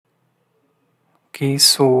Okay,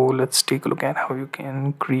 so let's take a look at how you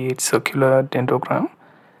can create circular dendrogram,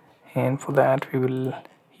 and for that we will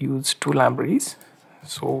use two libraries.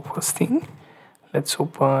 So first thing, let's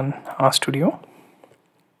open RStudio.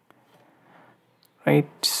 Right,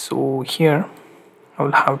 so here I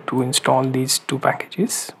will have to install these two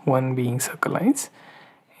packages, one being circlize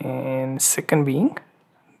and second being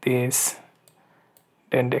this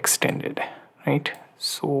dendexten. Right,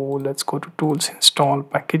 so let's go to tools, install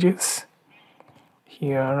packages.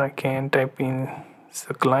 Here I can type in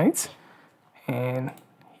circlize, and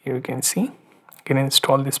here you can see I can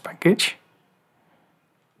install this package.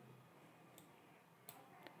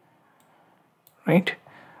 Right,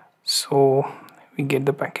 so we get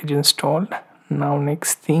the package installed. Now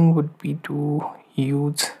next thing would be to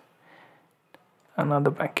use another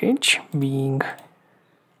package being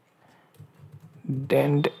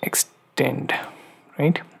dendexten.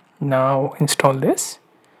 Right, now install this.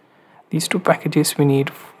 These two packages we need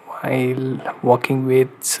while working with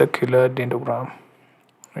circular dendrogram.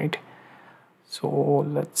 Right, so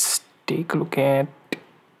let's take a look at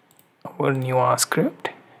our new R script.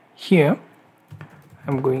 Here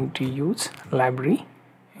I'm going to use library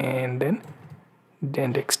and then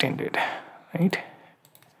dendexten, right,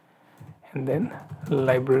 and then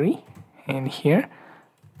library, and here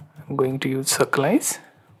I'm going to use circlize.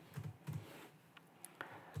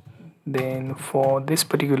 Then for this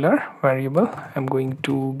particular variable I'm going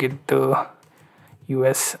to get the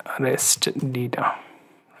US arrest data.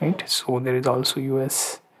 Right, so there is also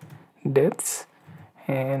US deaths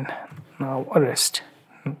and now arrest.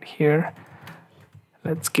 Here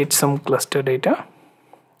let's get some cluster data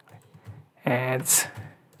as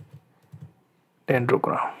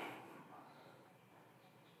dendrogram.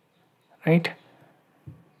 Right,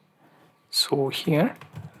 so here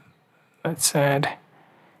let's add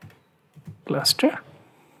cluster.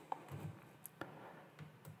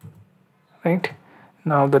 Right,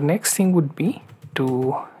 now the next thing would be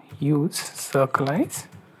to use circlize,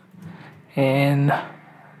 and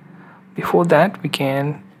before that we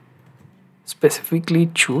can specifically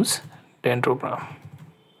choose dendrogram.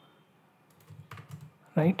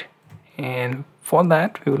 Right, and for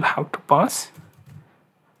that we will have to pass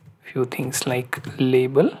few things like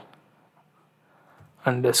label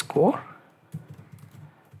underscore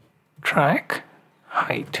track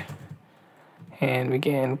height, and we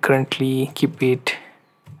can currently keep it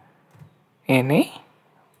NA,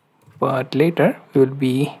 but later we will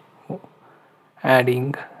be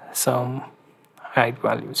adding some height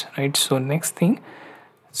values. Right, so next thing,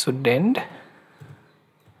 so dend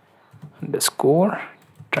underscore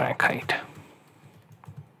track height.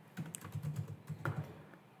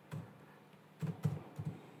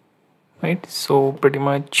 Right, so pretty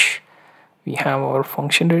much we have our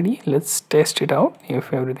function ready. Let's test it out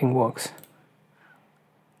if everything works.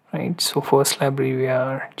 Right, so first library we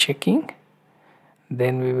are checking,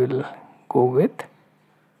 then we will go with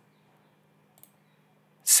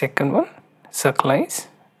second one, circlize.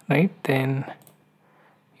 Right, then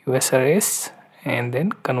US arrays, and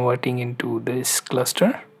then converting into this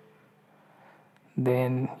cluster,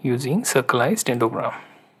 then using circlize dendrogram.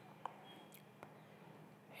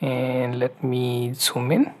 And let me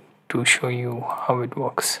zoom in to show you how it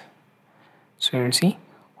works. So here you see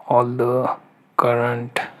all the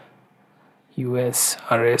current US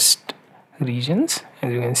arrest regions,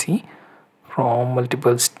 as you can see, from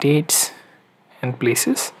multiple states and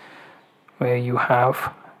places where you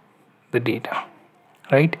have the data.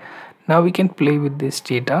 Right, now we can play with this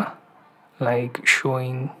data, like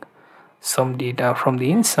showing some data from the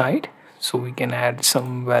inside. So we can add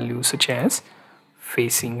some values such as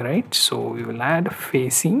facing. Right, so we will add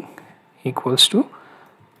facing equals to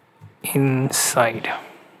inside.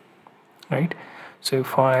 Right, so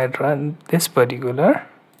if I run this particular,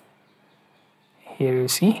 here you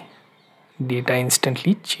see data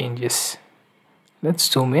instantly changes. Let's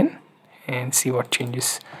zoom in and see what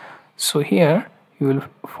changes. So here you will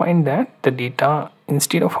find that the data,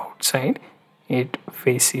 instead of outside, it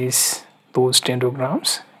faces those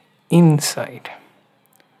dendrograms inside.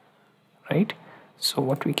 Right, so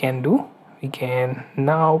what we can do, we can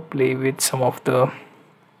now play with some of the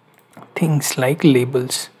things like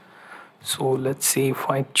labels. So let's say if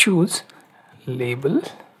I choose label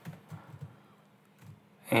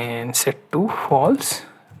and set to false,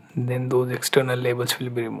 then those external labels will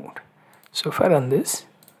be removed. So if I run this,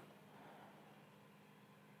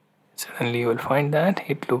 suddenly you will find that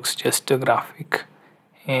it looks just a graphic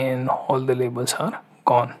and all the labels are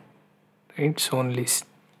gone. Right, so only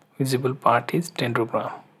visible part is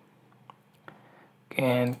dendrogram.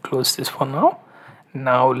 Can close this for now.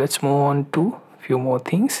 Now let's move on to few more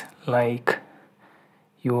things like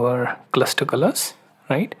your cluster colors,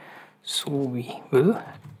 right? So we will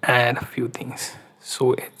add a few things.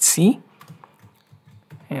 So HC,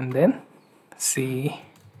 and then say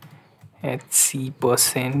HC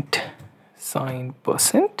percent sign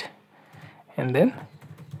percent, and then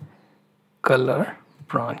color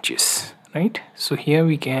branches, right? So here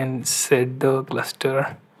we can set the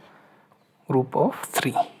cluster group of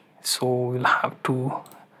 3. So we'll have to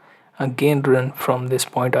again run from this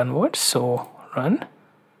point onwards. So run,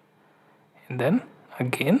 and then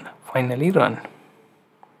again finally run,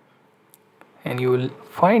 and you will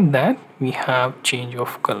find that we have change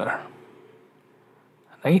of color,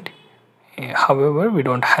 right? However, we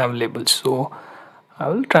don't have labels, so I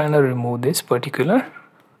will try to remove this particular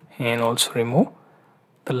and also remove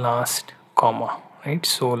the last comma, right?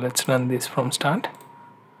 So let's run this from start,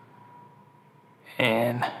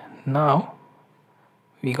 and now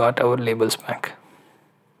we got our labels back,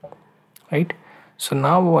 right? So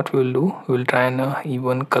now what we'll do, we'll try and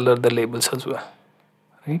even color the labels as well,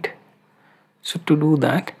 right? So to do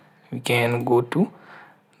that, we can go to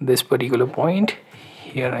this particular point.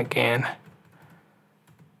 Here I can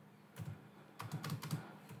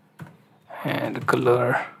add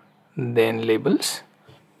color, then labels,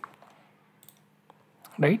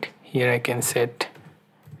 right? Here I can set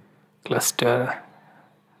cluster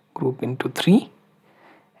group into 3.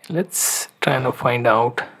 Let's try to find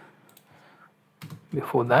out.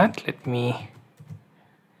 Before that, let me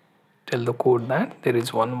tell the code that there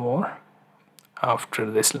is one more after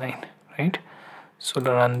this line, right? So to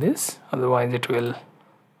run this, otherwise it will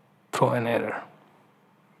throw an error,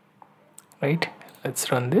 right? Let's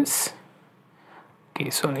run this. Okay,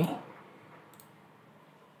 sorry.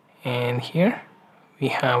 And here we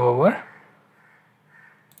have our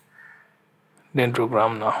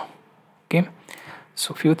dendrogram now. Okay,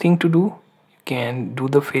 so few things to do. You can do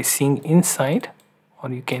the facing inside, or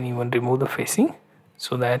you can even remove the facing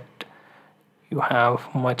so that you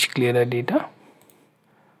have much clearer data.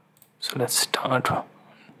 So let's start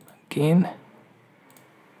again,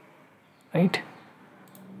 right?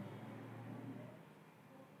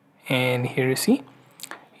 And here you see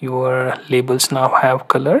your labels now have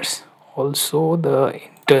colors. Also the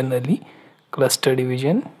internally cluster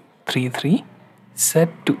division 3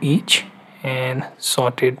 set to each and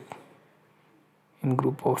sorted in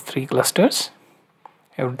group of 3 clusters.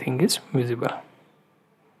 Everything is visible,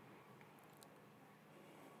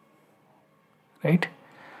 right?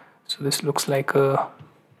 So this looks like a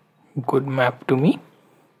good map to me.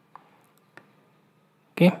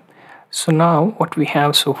 Okay, so now what we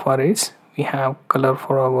have so far is we have color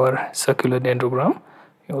for our circular dendrogram.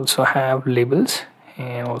 We also have labels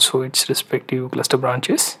and also its respective cluster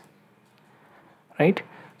branches, right?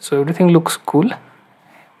 So everything looks cool.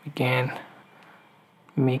 We can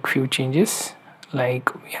make few changes,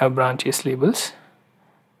 like we have branches, labels.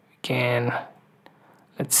 We can,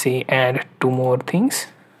 let's say, add 2 more things,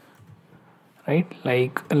 right?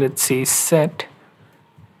 Like let's say set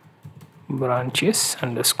branches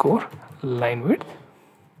underscore line width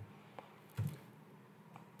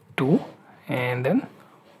 2, and then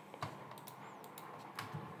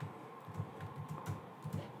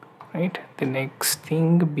right, the next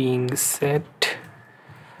thing being set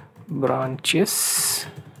branches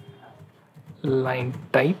line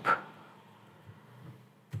type,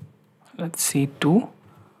 let's see 2%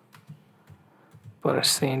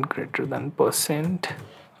 greater than percent,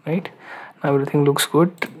 right? Now everything looks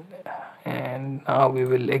good, and now we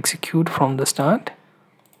will execute from the start,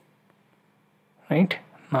 right?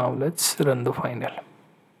 Now let's run the final,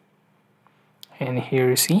 and here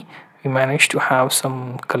you see we managed to have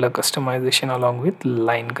some color customization along with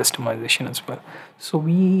line customization as well. So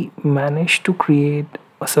we managed to create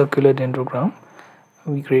a circular dendrogram.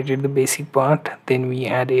 We created the basic part, then we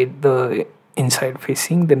added the inside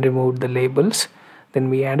facing, then removed the labels, then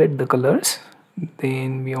we added the colors,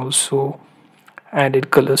 then we also added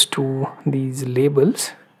colors to these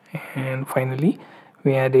labels, and finally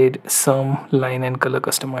we added some line and color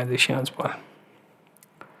customization as well,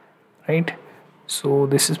 right? So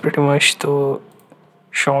this is pretty much the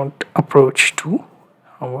short approach to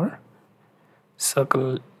our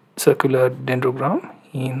circular dendrogram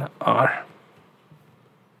in R.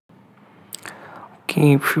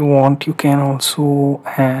 Okay, if you want, you can also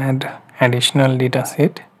add additional data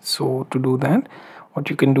set. So to do that, what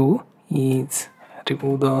you can do is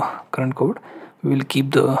remove the current code. We will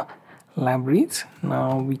keep the libraries.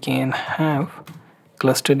 Now we can have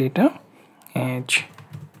cluster data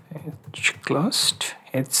hclust,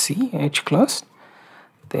 hclust.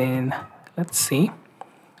 Then let's see,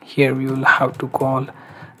 here we will have to call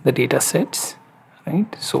the data sets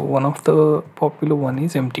right? So one of the popular one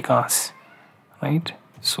is empty cars, right?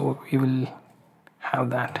 So we will have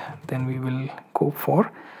that. Then we will go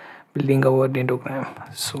for building our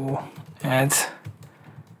dendrogram. So as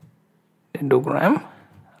dendrogram,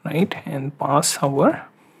 right, and pass our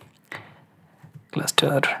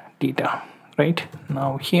cluster data. Right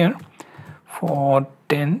now here for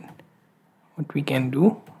 10, what we can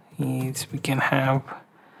do is we can have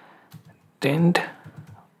dend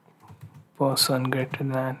person greater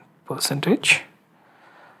than percentage.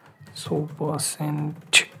 So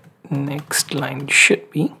percent next line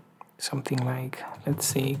should be something like, let's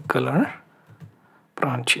say, color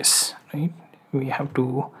branches, right? We have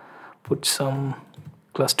to put some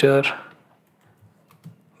cluster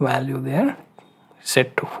value there,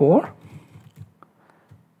 set to 4,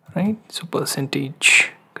 right? So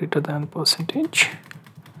percentage greater than percentage,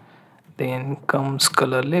 then comes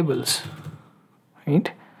color labels,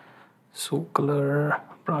 right? So color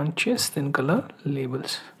branches, then color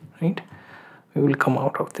labels, right? We will come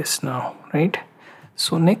out of this now, right?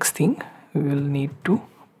 So next thing we will need to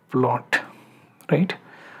plot, right?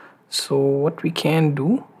 So what we can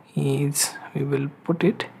do is we will put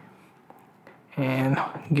it and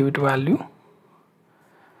give it value.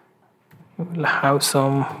 We will have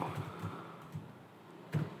some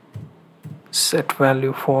set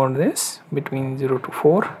value for this between 0 to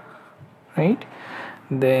 4, right?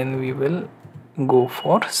 Then we will go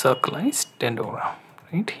for circlize dendrogram,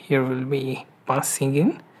 right? Here will be passing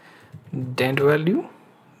in dend value,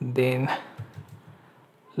 then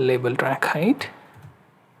label track height,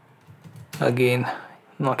 again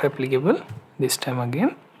not applicable this time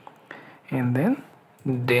again, and then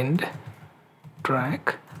dend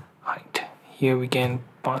track height. Here we can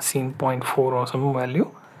pass in 0.4 or some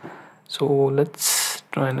value. So let's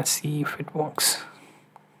try and see if it works.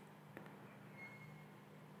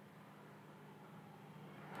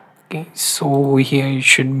 Okay, so here it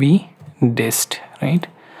should be dist, right?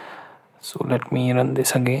 So let me run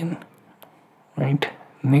this again, right?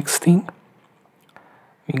 Next thing,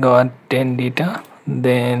 we got 10 data,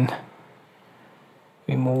 then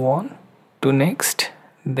we move on to next,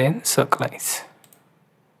 then circlize.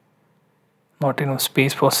 Not enough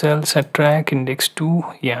space for cells at track, index 2.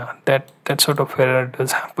 Yeah, that sort of error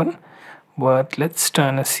does happen, but let's try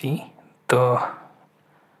and see the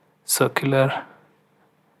circular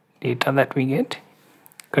data that we get.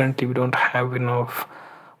 Currently we don't have enough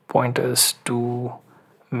pointers to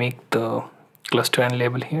make the cluster and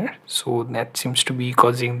label here, so that seems to be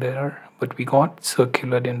causing the error, but we got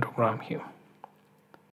circular dendrogram here.